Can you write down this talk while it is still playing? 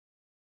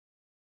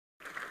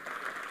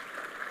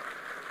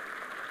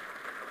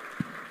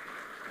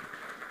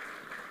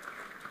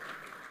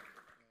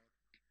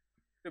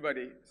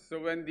everybody. So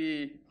when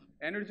the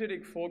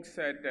energetic folks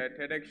at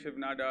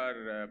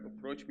TEDxShivNadar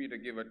approached me to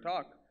give a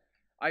talk,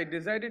 I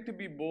decided to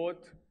be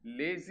both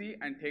lazy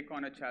and take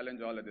on a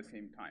challenge all at the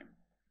same time.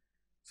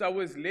 So I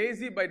was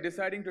lazy by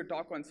deciding to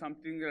talk on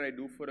something that I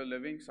do for a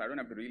living, so I don't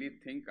have to really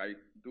think. I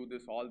do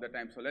this all the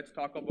time. So let's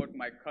talk about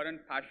my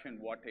current passion,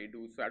 what I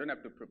do, so I don't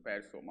have to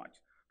prepare so much.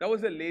 That was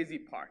the lazy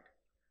part.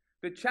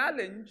 The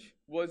challenge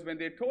was when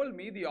they told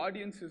me the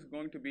audience is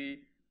going to be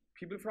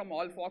people from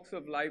all walks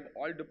of life,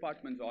 all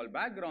departments, all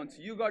backgrounds.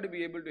 You got to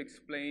be able to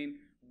explain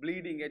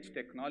bleeding edge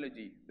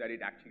technology that it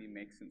actually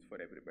makes sense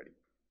for everybody.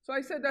 So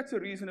I said that's a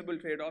reasonable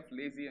trade-off,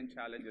 lazy and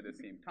challenge at the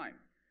same time.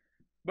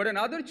 But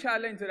another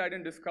challenge that I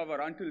didn't discover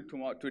until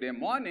today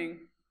morning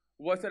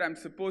was that I'm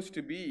supposed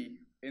to be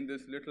in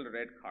this little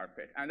red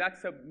carpet. And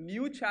that's a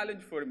new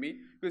challenge for me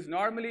because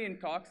normally in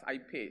talks I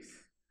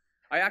pace.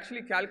 I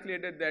actually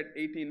calculated that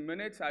 18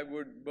 minutes I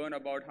would burn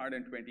about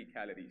 120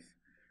 calories.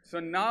 So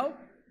now,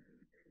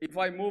 if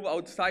I move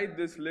outside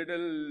this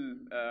little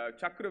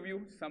chakra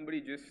view, somebody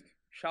just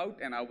shout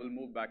and I will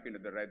move back into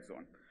the red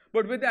zone.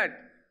 But with that,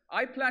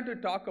 I plan to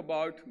talk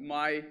about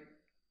my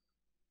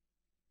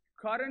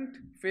current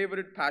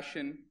favorite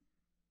passion,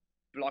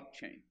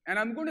 blockchain. And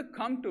I'm going to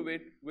come to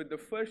it with the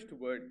first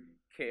word,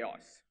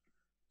 chaos.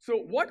 So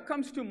what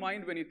comes to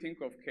mind when you think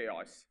of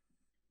chaos?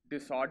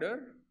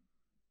 Disorder,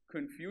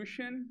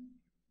 confusion,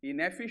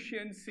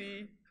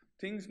 inefficiency,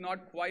 things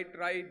not quite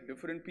right,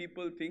 different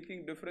people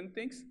thinking different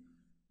things.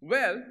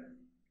 Well,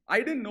 I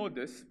didn't know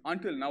this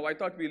until now. I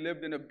thought we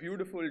lived in a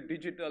beautiful,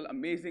 digital,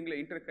 amazingly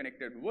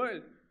interconnected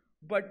world.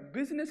 But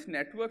business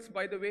networks,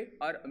 by the way,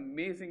 are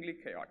amazingly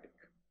chaotic.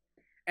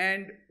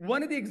 And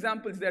one of the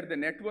examples there, the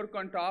network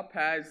on top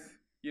has,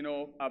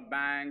 a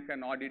bank,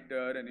 an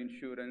auditor, an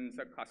insurance,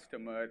 a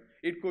customer.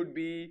 It could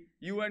be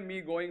you and me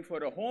going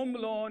for a home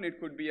loan. It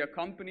could be a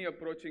company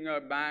approaching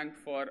a bank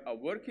for a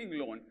working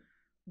loan.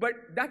 But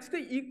that's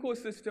the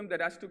ecosystem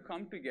that has to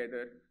come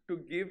together to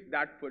give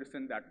that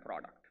person that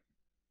product.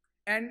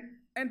 And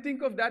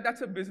think of that,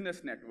 that's a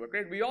business network,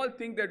 right? We all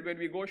think that when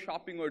we go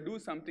shopping or do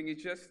something,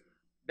 it's just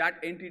that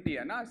entity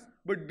and us.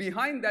 But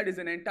behind that is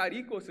an entire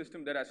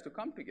ecosystem that has to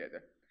come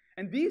together.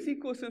 And these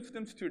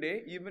ecosystems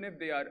today, even if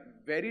they are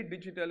very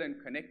digital and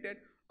connected,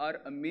 are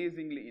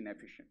amazingly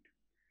inefficient.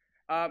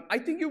 I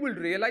think you will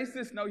realize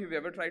this now if you've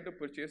ever tried to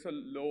purchase a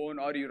loan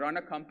or you run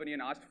a company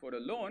and ask for a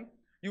loan.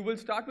 You will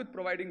start with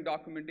providing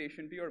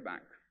documentation to your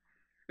bank.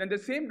 Then the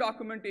same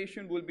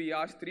documentation will be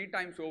asked 3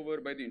 times over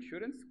by the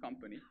insurance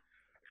company.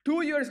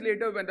 2 years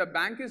later, when the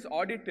bank is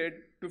audited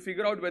to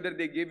figure out whether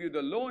they gave you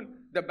the loan,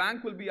 the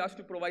bank will be asked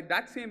to provide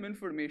that same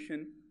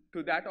information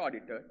to that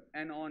auditor,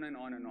 and on and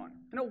on and on.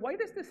 Now, why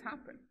does this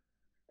happen?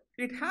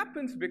 It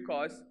happens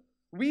because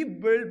we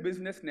build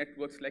business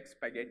networks like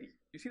spaghetti.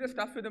 You see the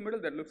stuff in the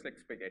middle that looks like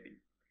spaghetti.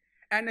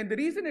 And the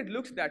reason it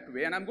looks that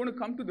way, and I'm going to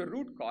come to the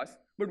root cause,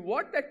 but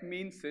what that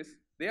means is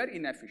they are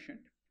inefficient.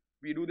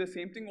 We do the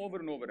same thing over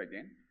and over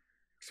again.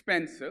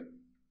 Expensive.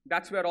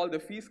 That's where all the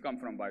fees come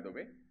from, by the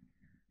way.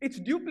 It's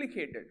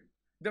duplicated.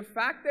 The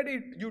fact that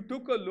you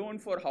took a loan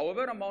for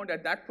however amount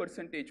at that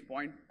percentage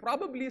point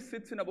probably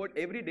sits in about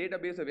every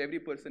database of every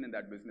person in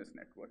that business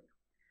network.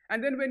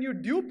 And then when you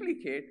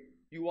duplicate,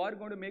 you are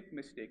going to make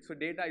mistakes. So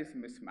data is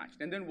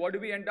mismatched. And then what do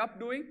we end up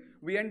doing?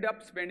 We end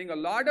up spending a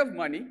lot of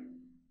money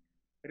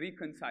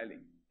reconciling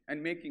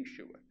and making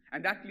sure.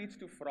 And that leads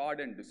to fraud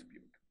and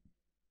dispute.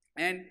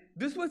 And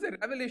this was a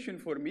revelation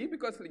for me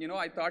because,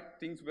 I thought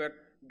things were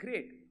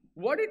great.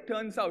 What it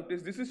turns out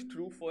is this is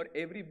true for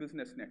every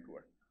business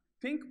network.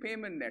 Think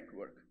payment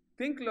network.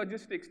 Think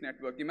logistics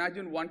network.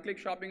 Imagine one-click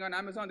shopping on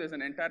Amazon. There's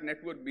an entire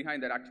network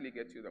behind that actually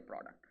gets you the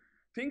product.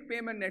 Think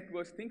payment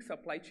networks. Think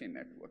supply chain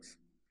networks.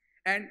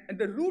 And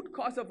the root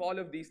cause of all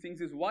of these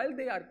things is while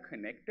they are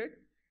connected,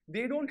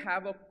 they don't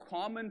have a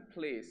common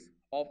place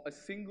of a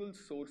single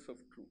source of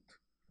truth.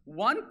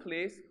 One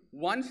place,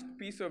 one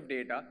piece of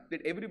data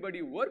that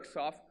everybody works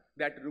off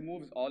that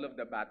removes all of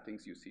the bad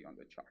things you see on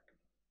the chart.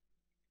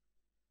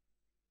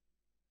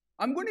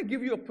 I'm going to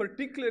give you a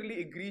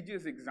particularly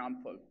egregious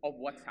example of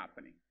what's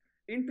happening.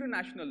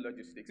 International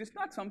logistics. It's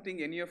not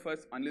something any of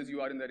us, unless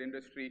you are in that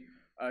industry,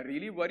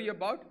 really worry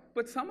about,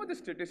 but some of the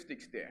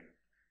statistics there.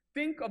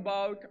 Think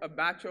about a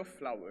batch of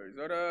flowers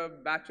or a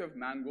batch of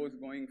mangoes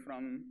going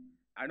from,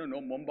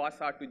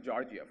 Mombasa to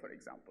Georgia, for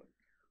example.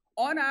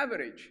 On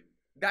average,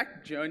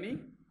 that journey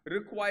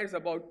requires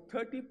about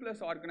 30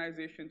 plus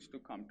organizations to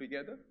come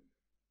together,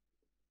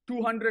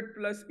 200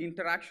 plus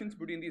interactions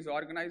between these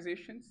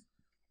organizations,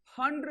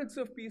 hundreds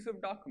of pieces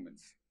of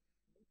documents.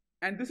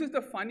 And this is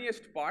the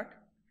funniest part,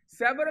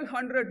 several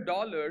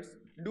 $100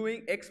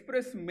 doing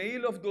express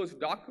mail of those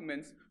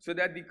documents so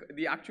that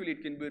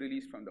it can be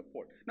released from the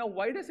port. Now,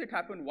 why does it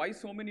happen? Why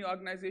so many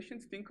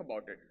organizations? Think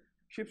about it.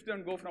 Ships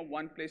don't go from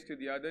one place to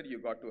the other. You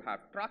got to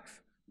have trucks,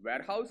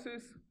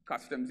 warehouses,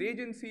 customs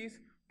agencies,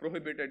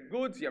 prohibited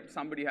goods.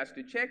 Somebody has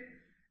to check,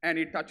 and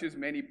it touches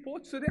many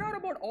ports. So there are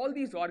about all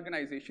these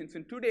organizations,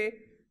 and today,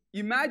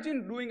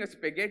 imagine doing a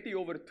spaghetti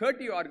over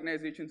 30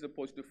 organizations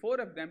opposed to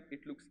 4 of them.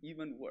 It looks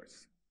even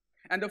worse.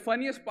 And the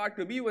funniest part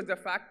to me was the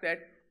fact that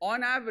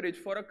on average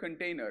for a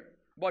container,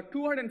 about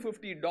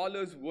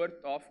 $250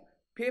 worth of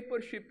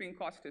paper shipping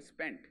cost is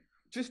spent.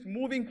 Just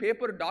moving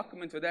paper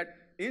documents so that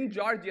in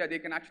Georgia, they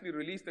can actually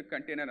release the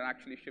container and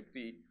actually ship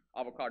the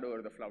avocado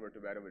or the flower to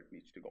wherever it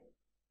needs to go.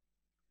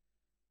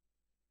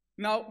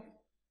 Now,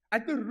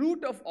 at the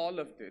root of all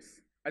of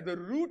this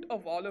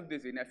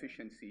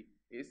inefficiency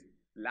is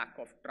lack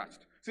of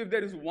trust. So if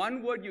there is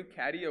one word you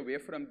carry away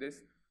from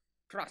this,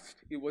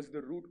 trust, it was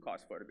the root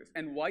cause for this.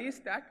 And why is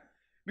that?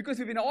 Because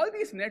if in all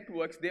these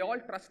networks, they all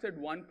trusted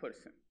one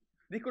person.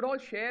 They could all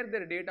share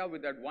their data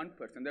with that one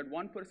person. That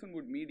one person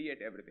would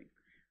mediate everything.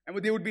 And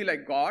they would be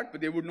like God,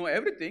 but they would know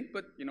everything,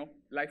 but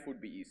life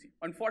would be easy.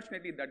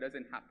 Unfortunately, that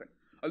doesn't happen.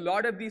 A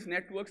lot of these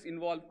networks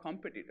involve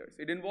competitors.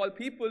 It involves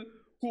people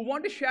who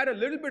want to share a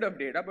little bit of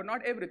data, but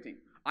not everything.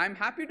 I'm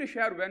happy to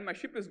share when my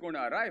ship is going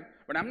to arrive,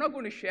 but I'm not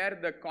going to share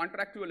the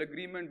contractual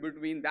agreement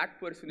between that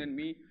person and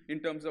me in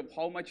terms of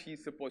how much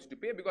he's supposed to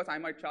pay, because I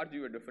might charge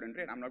you a different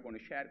rate. I'm not going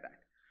to share that.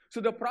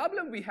 So the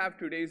problem we have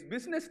today is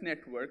business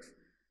networks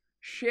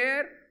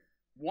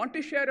want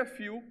to share a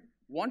few,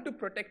 want to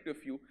protect a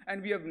few,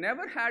 and we have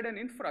never had an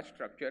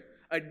infrastructure,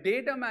 a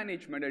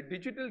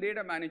digital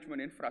data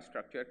management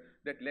infrastructure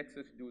that lets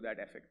us do that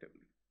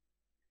effectively.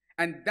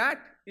 And that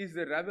is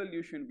the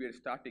revolution we are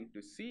starting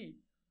to see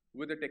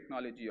with the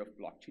technology of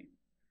blockchain.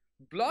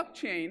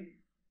 Blockchain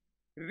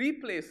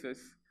replaces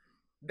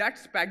that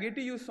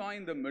spaghetti you saw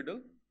in the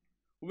middle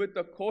with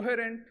a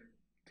coherent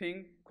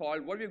thing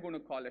called what we're going to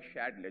call a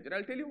shared ledger.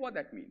 I'll tell you what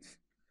that means.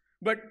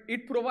 But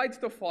it provides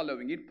the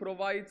following. It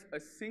provides a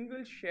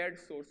single shared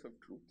source of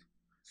truth.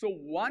 So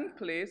one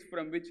place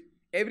from which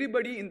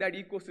everybody in that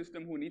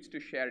ecosystem who needs to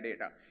share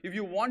data. If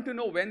you want to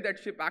know when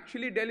that ship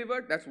actually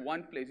delivered, that's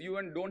one place.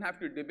 You don't have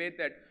to debate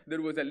that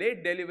there was a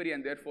late delivery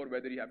and therefore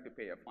whether you have to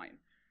pay a fine.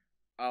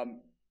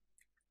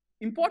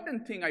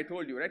 Important thing I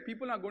told you, right?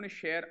 People are going to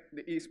share,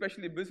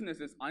 especially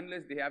businesses,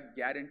 unless they have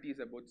guarantees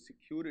about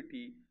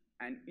security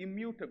and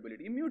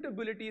immutability.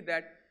 Immutability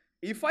that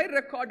if I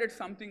recorded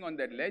something on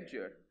that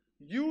ledger,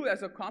 you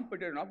as a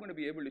competitor are not going to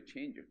be able to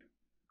change it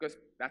because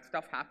that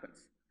stuff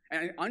happens.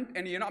 And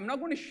I'm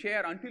not going to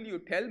share until you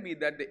tell me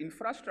that the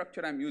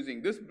infrastructure I'm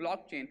using, this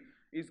blockchain,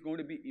 is going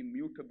to be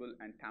immutable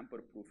and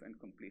tamper-proof and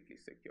completely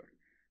secure.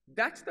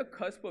 That's the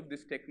cusp of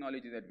this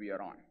technology that we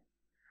are on.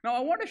 Now, I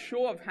want a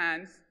show of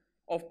hands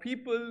of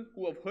people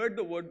who have heard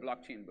the word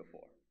blockchain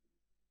before.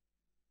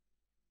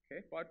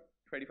 Okay, about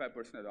 25%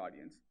 of the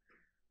audience.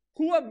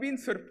 Who have been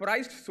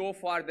surprised so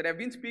far that I've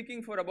been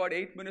speaking for about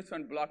 8 minutes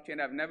on blockchain,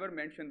 I've never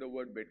mentioned the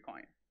word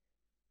Bitcoin?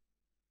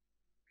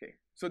 Okay,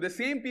 so the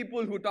same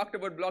people who talked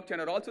about blockchain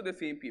are also the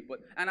same people,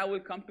 and I will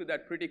come to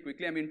that pretty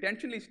quickly. I'm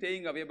intentionally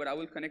staying away, but I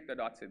will connect the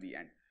dots at the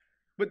end.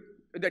 But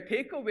the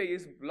takeaway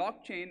is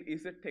blockchain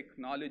is a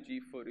technology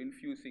for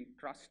infusing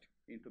trust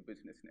into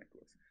business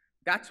networks.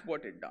 That's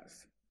what it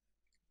does.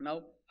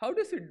 Now, how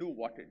does it do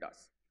what it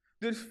does?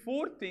 There's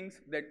 4 things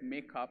that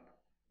make up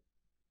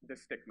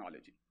this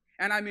technology.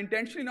 And I'm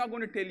intentionally not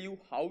going to tell you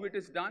how it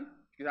is done,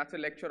 because that's a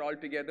lecture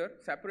altogether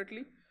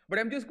separately, but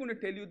I'm just going to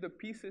tell you the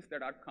pieces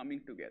that are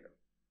coming together.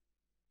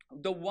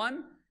 The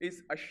one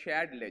is a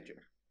shared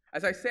ledger.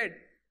 As I said,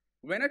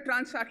 when a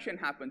transaction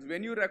happens,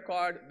 when you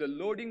record the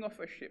loading of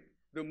a ship,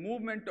 the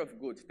movement of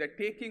goods, the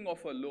taking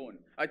of a loan,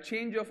 a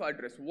change of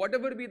address,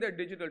 whatever be the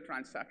digital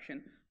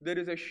transaction, there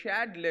is a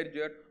shared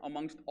ledger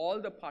amongst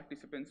all the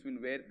participants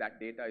in where that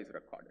data is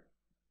recorded.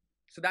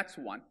 So that's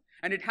one.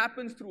 And it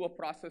happens through a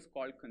process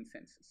called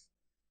consensus.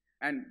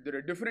 And there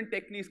are different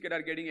techniques that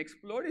are getting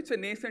explored. It's a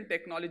nascent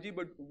technology,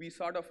 but we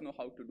sort of know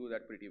how to do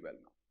that pretty well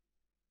now.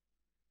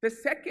 The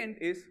second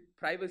is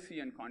privacy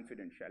and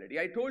confidentiality.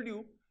 I told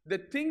you the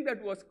thing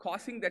that was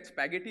causing that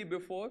spaghetti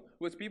before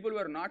was people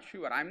were not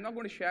sure. I'm not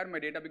going to share my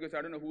data because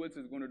I don't know who else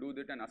is going to do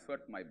that and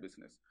assert my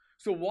business.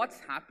 So what's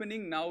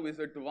happening now is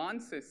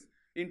advances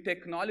in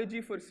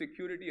technology for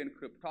security and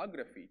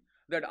cryptography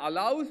that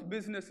allows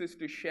businesses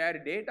to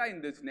share data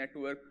in this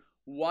network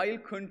while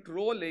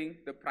controlling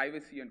the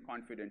privacy and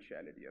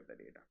confidentiality of the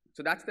data.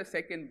 So that's the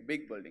second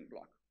big building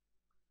block.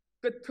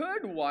 The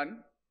third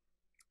one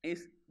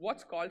is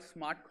what's called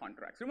smart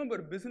contracts. Remember,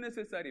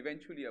 businesses are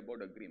eventually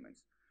about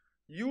agreements.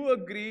 You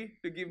agree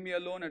to give me a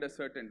loan at a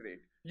certain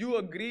rate. You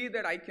agree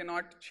that I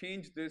cannot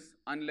change this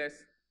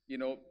unless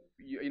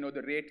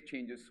the rate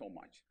changes so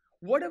much.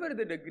 Whatever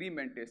that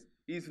agreement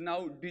is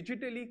now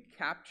digitally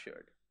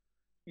captured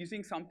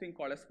using something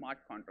called a smart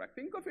contract.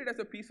 Think of it as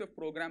a piece of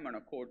program and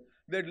a code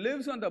that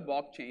lives on the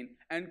blockchain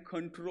and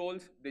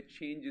controls the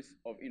changes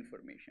of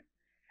information.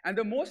 And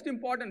the most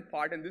important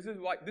part, and this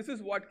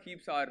is what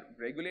keeps our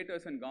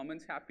regulators and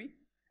governments happy,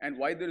 and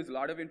why there is a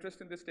lot of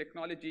interest in this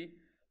technology,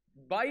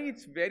 by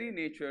its very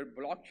nature,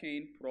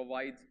 blockchain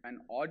provides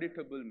an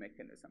auditable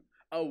mechanism,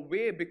 a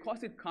way,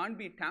 because it can't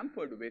be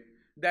tampered with,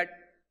 that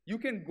you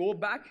can go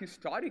back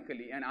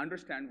historically and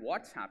understand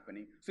what's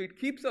happening. So it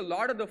keeps a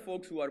lot of the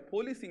folks who are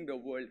policing the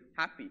world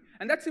happy.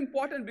 And that's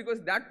important because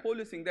that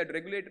policing, that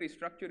regulatory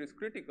structure is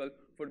critical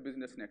for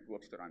business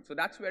networks to run. So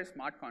that's where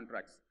smart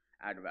contracts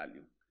add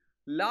value.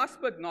 Last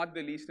but not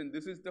the least, and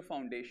this is the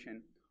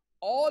foundation,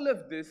 all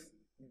of this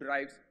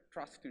drives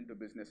trust into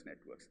business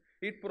networks.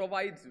 It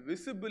provides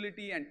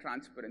visibility and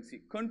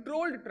transparency,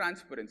 controlled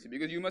transparency,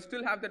 because you must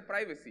still have that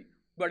privacy,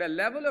 but a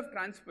level of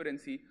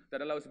transparency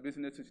that allows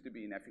businesses to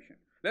be inefficient.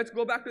 Let's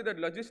go back to that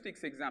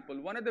logistics example.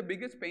 One of the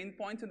biggest pain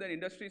points in the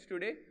industries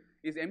today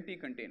is empty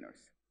containers.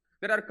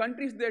 There are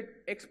countries that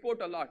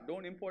export a lot,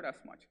 don't import as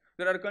much.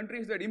 There are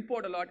countries that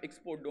import a lot,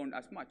 export don't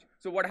as much.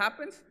 So what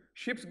happens?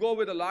 Ships go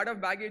with a lot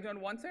of baggage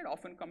on one side,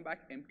 often come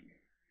back empty.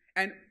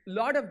 And a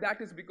lot of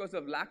that is because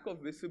of lack of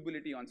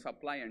visibility on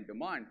supply and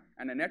demand.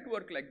 And a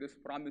network like this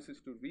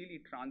promises to really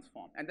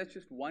transform. And that's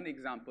just one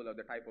example of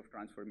the type of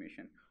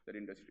transformation that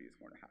industry is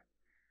going to have.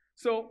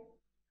 So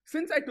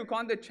since I took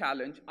on the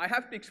challenge, I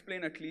have to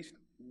explain at least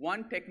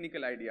one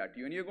technical idea to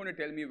you. And you're going to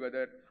tell me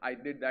whether I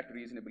did that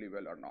reasonably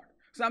well or not.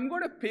 So I'm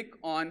going to pick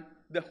on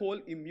the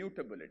whole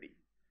immutability.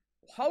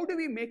 How do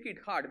we make it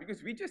hard?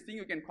 Because we just think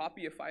you can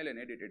copy a file and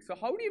edit it. So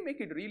how do you make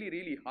it really,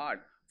 really hard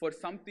for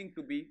something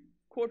to be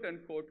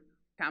quote-unquote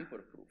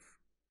tamper-proof?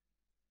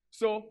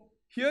 So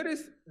here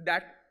is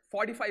that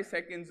 45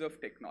 seconds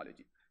of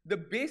technology. The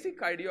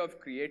basic idea of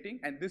creating,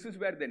 and this is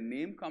where the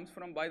name comes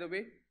from, by the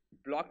way,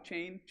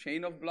 blockchain,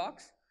 chain of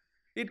blocks.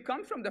 It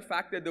comes from the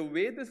fact that the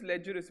way this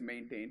ledger is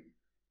maintained,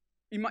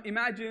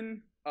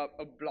 imagine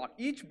a block.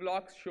 Each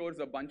block shows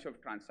a bunch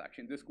of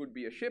transactions. This could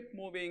be a ship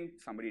moving,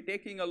 somebody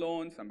taking a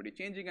loan, somebody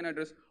changing an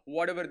address,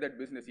 whatever that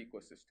business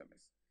ecosystem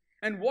is.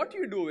 And what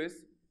you do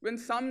is, when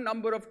some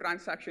number of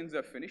transactions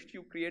are finished,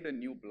 you create a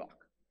new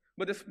block.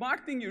 But the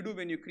smart thing you do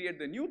when you create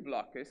the new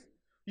block is,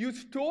 you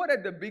store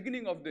at the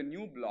beginning of the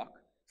new block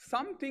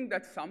something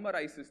that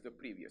summarizes the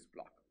previous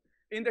block.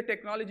 In the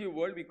technology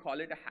world, we call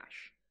it a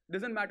hash.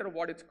 Doesn't matter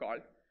what it's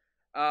called.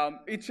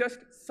 It's just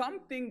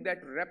something that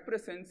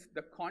represents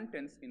the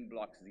contents in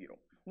block 0.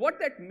 What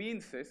that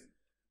means is,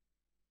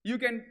 you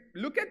can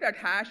look at that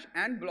hash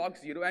and block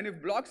 0, and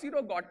if block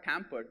 0 got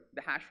tampered,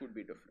 the hash would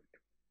be different.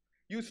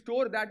 You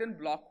store that in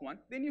block 1,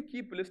 then you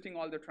keep listing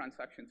all the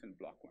transactions in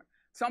block 1.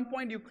 Some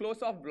point you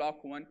close off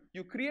block 1,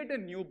 you create a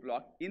new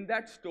block. In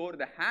that store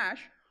the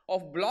hash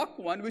of block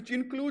 1, which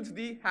includes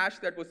the hash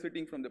that was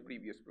sitting from the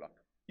previous block.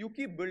 You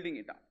keep building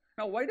it up.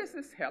 Now, why does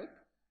this help?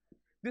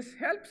 This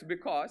helps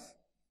because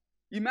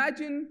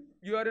imagine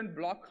you are in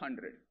block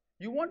 100.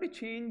 You want to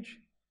change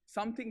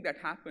something that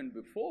happened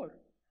before.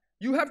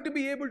 You have to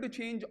be able to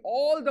change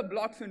all the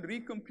blocks and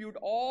recompute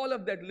all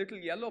of that little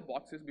yellow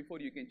boxes before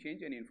you can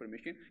change any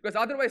information, because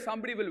otherwise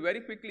somebody will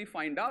very quickly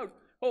find out,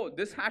 oh,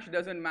 this hash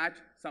doesn't match,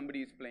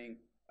 somebody is playing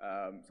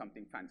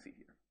something fancy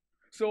here.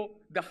 So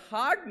the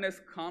hardness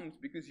comes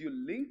because you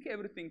link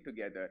everything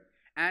together,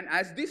 and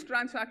as these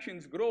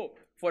transactions grow,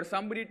 for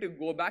somebody to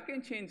go back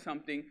and change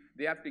something,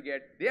 they have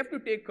to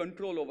take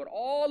control over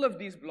all of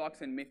these blocks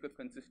and make a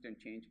consistent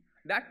change.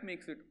 That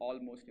makes it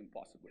almost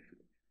impossible to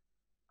do.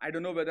 I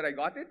don't know whether I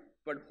got it,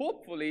 but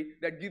hopefully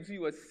that gives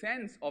you a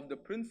sense of the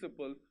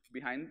principle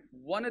behind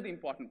one of the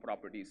important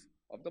properties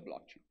of the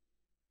blockchain.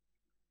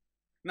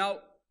 Now,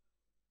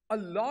 a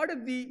lot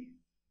of the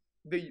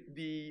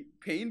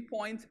pain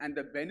points and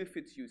the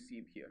benefits you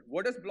see here.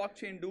 What does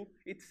blockchain do?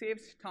 It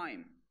saves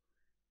time.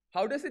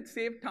 How does it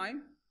save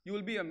time? You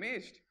will be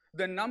amazed.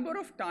 The number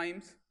of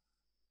times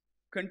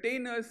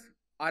containers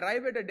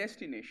arrive at a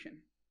destination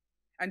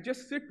and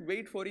just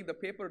wait for the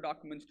paper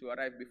documents to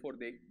arrive before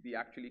they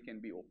actually can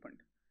be opened.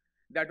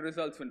 That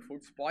results in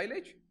food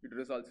spoilage, it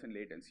results in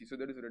latency, so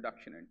there is a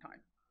reduction in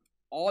time.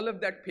 All of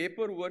that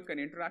paperwork and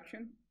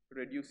interaction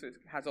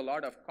has a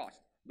lot of cost.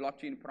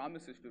 Blockchain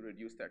promises to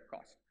reduce that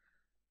cost.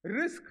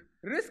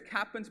 Risk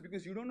happens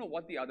because you don't know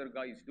what the other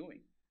guy is doing.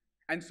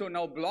 And so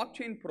now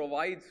blockchain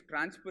provides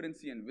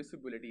transparency and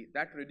visibility.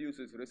 That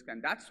reduces risk,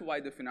 and that's why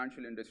the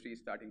financial industry is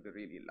starting to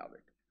really love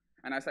it.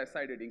 And as I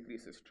said, it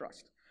increases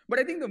trust. But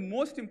I think the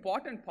most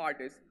important part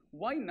is,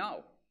 why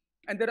now?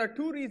 And there are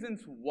two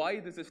reasons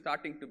why this is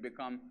starting to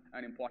become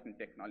an important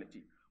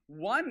technology.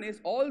 One is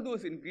all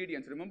those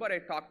ingredients. Remember I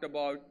talked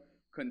about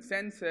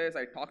consensus,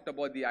 I talked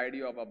about the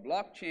idea of a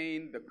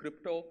blockchain, the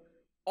crypto.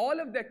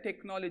 All of that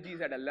technology is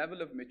at a level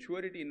of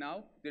maturity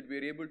now that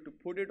we're able to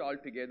put it all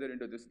together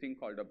into this thing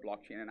called a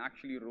blockchain and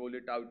actually roll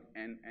it out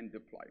and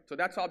deploy it. So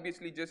that's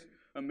obviously just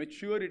a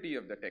maturity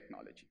of the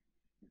technology.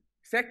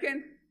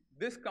 Second,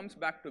 this comes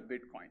back to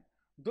Bitcoin.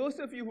 Those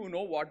of you who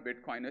know what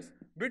Bitcoin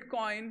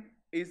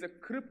is a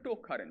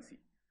cryptocurrency,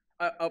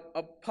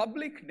 a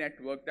public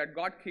network that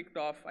got kicked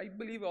off, I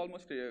believe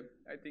almost a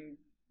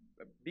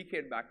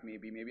decade back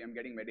maybe I'm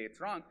getting my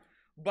dates wrong,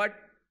 but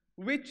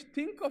which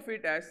think of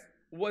it as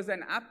was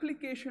an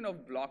application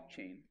of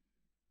blockchain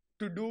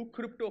to do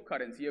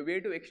cryptocurrency, a way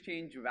to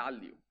exchange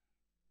value.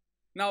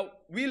 Now,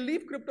 we'll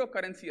leave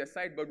cryptocurrency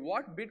aside, but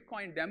what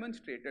Bitcoin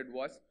demonstrated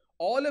was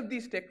all of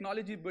these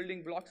technology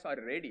building blocks are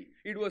ready.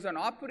 It was an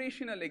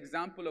operational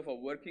example of a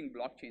working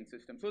blockchain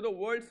system. So the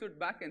world stood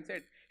back and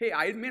said, hey,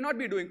 I may not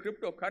be doing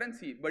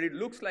cryptocurrency, but it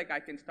looks like I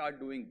can start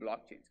doing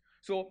blockchains.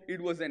 So it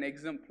was an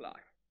exemplar.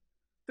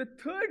 The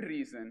third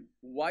reason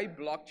why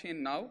blockchain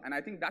now, and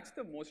I think that's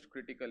the most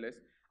critical, is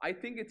I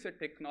think it's a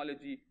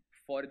technology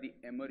for the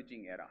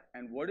emerging era.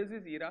 And what is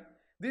this era?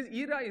 This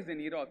era is an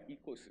era of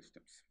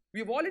ecosystems.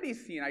 We've already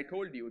seen, I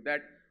told you,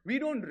 that we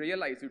don't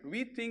realize it.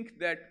 We think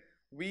that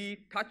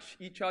we touch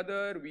each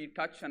other, we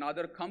touch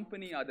another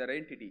company, other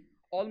entity.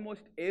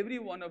 Almost every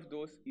one of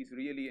those is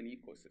really an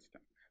ecosystem.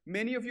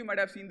 Many of you might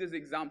have seen this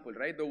example,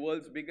 right? The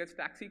world's biggest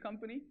taxi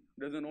company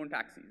doesn't own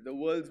taxis. The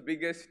world's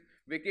biggest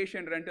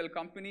vacation rental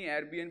company,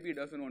 Airbnb,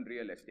 doesn't own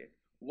real estate.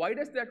 Why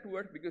does that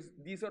work? Because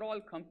these are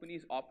all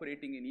companies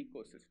operating in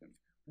ecosystems.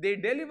 They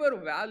deliver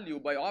value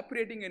by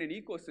operating in an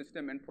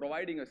ecosystem and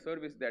providing a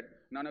service that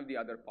none of the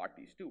other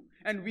parties do.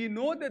 And we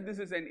know that this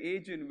is an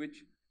age in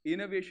which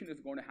innovation is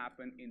going to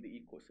happen in the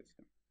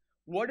ecosystem.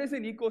 What does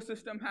an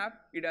ecosystem have?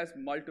 It has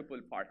multiple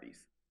parties.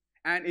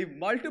 And if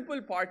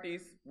multiple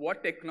parties,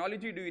 what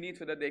technology do you need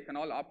so that they can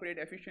all operate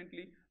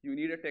efficiently? You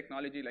need a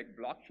technology like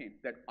blockchain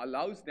that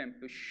allows them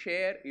to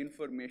share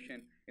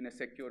information in a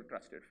secure,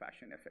 trusted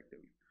fashion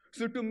effectively.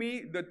 So to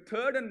me, the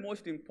third and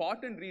most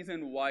important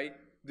reason why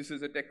this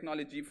is a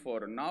technology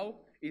for now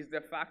is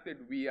the fact that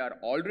we are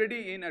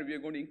already in and we are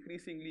going to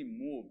increasingly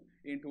move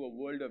into a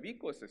world of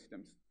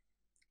ecosystems.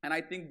 And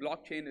I think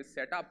blockchain is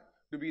set up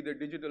to be the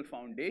digital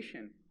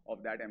foundation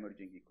of that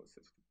emerging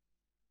ecosystem.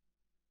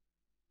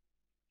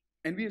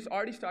 And we are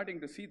already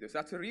starting to see this.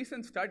 That's a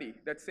recent study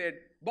that said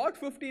about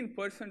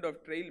 15%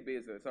 of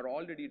trailblazers are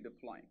already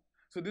deploying.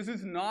 So this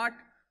is not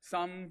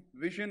some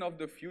vision of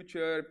the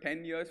future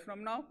 10 years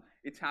from now.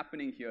 It's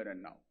happening here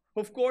and now.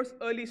 Of course,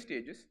 early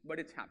stages, but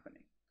it's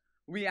happening.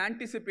 We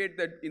anticipate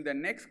that in the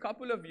next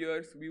couple of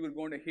years, we were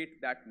going to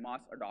hit that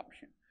mass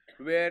adoption,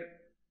 where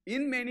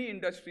in many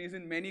industries,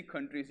 in many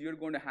countries, you're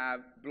going to have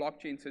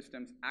blockchain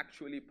systems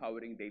actually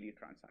powering daily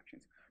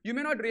transactions. You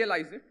may not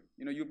realize it.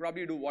 You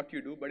probably do what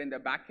you do, but in the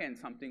back end,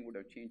 something would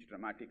have changed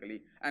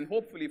dramatically, and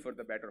hopefully for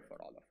the better for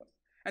all of us.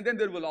 And then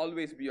there will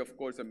always be, of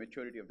course, a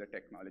maturity of the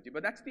technology,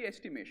 but that's the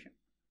estimation.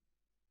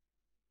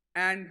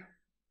 And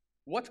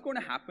what's going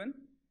to happen?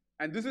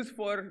 And this is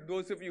for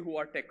those of you who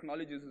are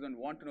technologists and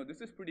want to know,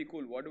 this is pretty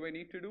cool. What do I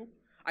need to do?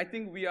 I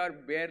think we are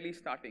barely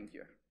starting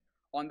here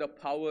on the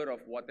power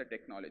of what the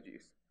technology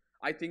is.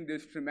 I think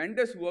there's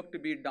tremendous work to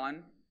be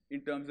done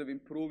in terms of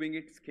improving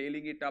it,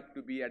 scaling it up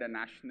to be at a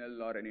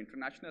national or an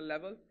international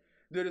level.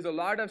 There is a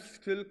lot of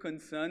still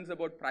concerns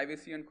about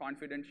privacy and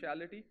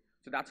confidentiality.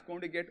 So that's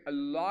going to get a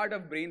lot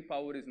of brain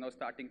power is now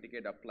starting to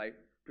get applied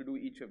to do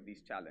each of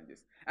these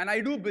challenges. And I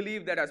do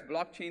believe that as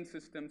blockchain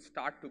systems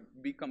start to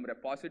become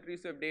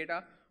repositories of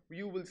data,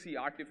 you will see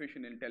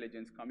artificial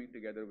intelligence coming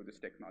together with this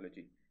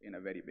technology in a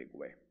very big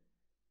way.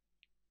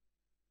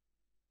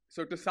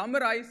 So to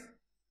summarize,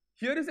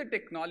 here is a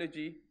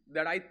technology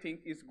that I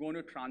think is going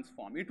to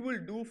transform. It will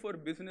do for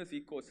business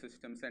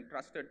ecosystems and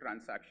trusted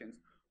transactions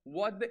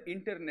what the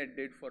internet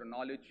did for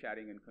knowledge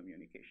sharing and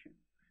communication.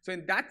 So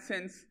in that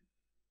sense,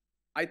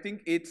 I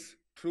think it's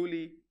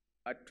truly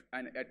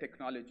a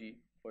technology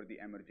for the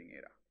emerging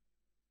era.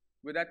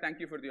 With that, thank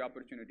you for the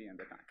opportunity and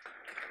the time.